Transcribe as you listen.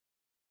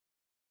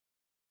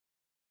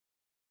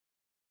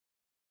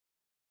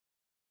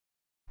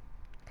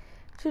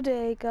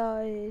Today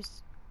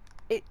guys,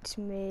 it's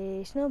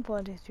me,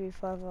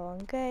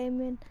 Snow.351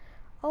 Gaming.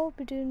 I'll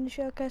be doing the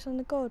showcase on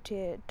the gold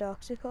tier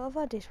dark sickle. I've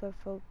had this one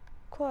for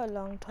quite a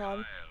long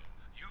time.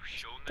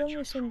 Done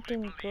with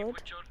something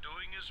good.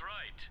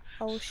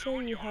 I will show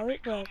you how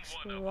it works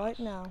right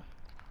now.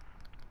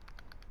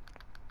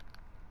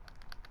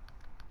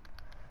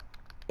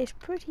 It's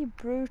pretty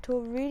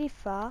brutal, really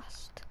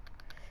fast.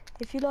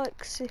 If you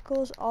like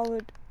sickles, I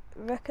would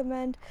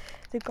recommend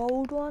the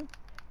gold one.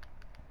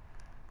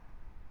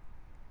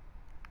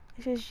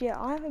 Because yeah,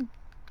 I haven't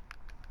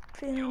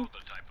been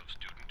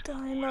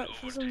dying like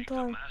for some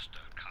time.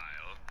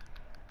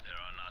 There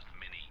are not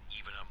many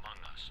even among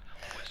us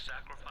who would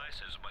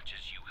sacrifice as much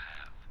as you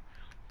have.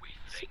 We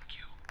thank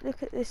you.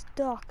 Look at this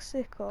dark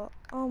sickle.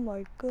 Oh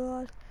my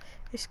god.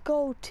 It's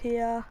gold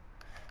tier.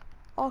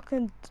 I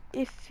can,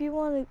 if you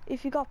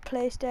got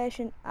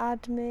PlayStation,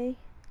 add me.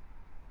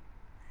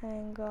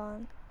 Hang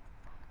on.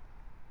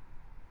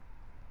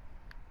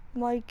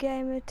 My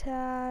gamer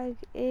tag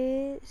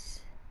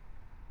is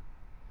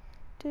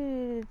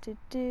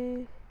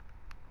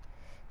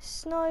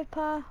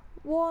Sniper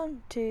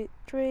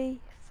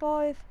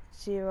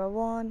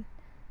 123501.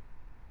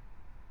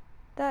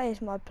 That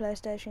is my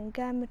PlayStation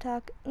gamer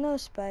tag. No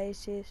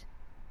spaces,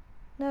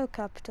 no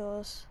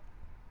capitals.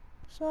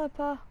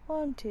 Sniper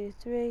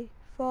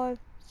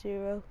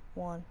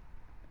 123501.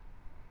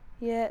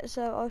 Yeah,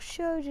 so I've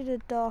showed you the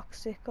dark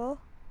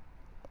sickle.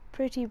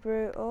 Pretty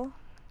brutal.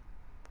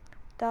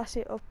 That's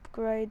it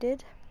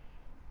upgraded.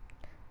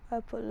 I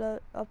put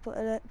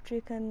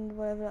electric and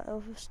whatever that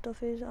other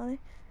stuff is on it.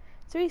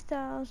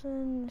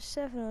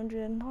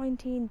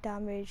 3,719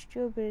 damage,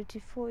 durability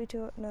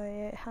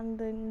 4298,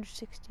 handling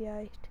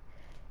 68.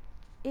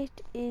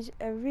 It is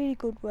a really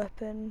good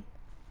weapon,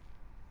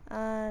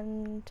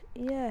 and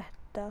yeah,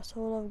 that's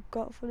all I've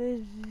got for this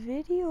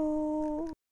video.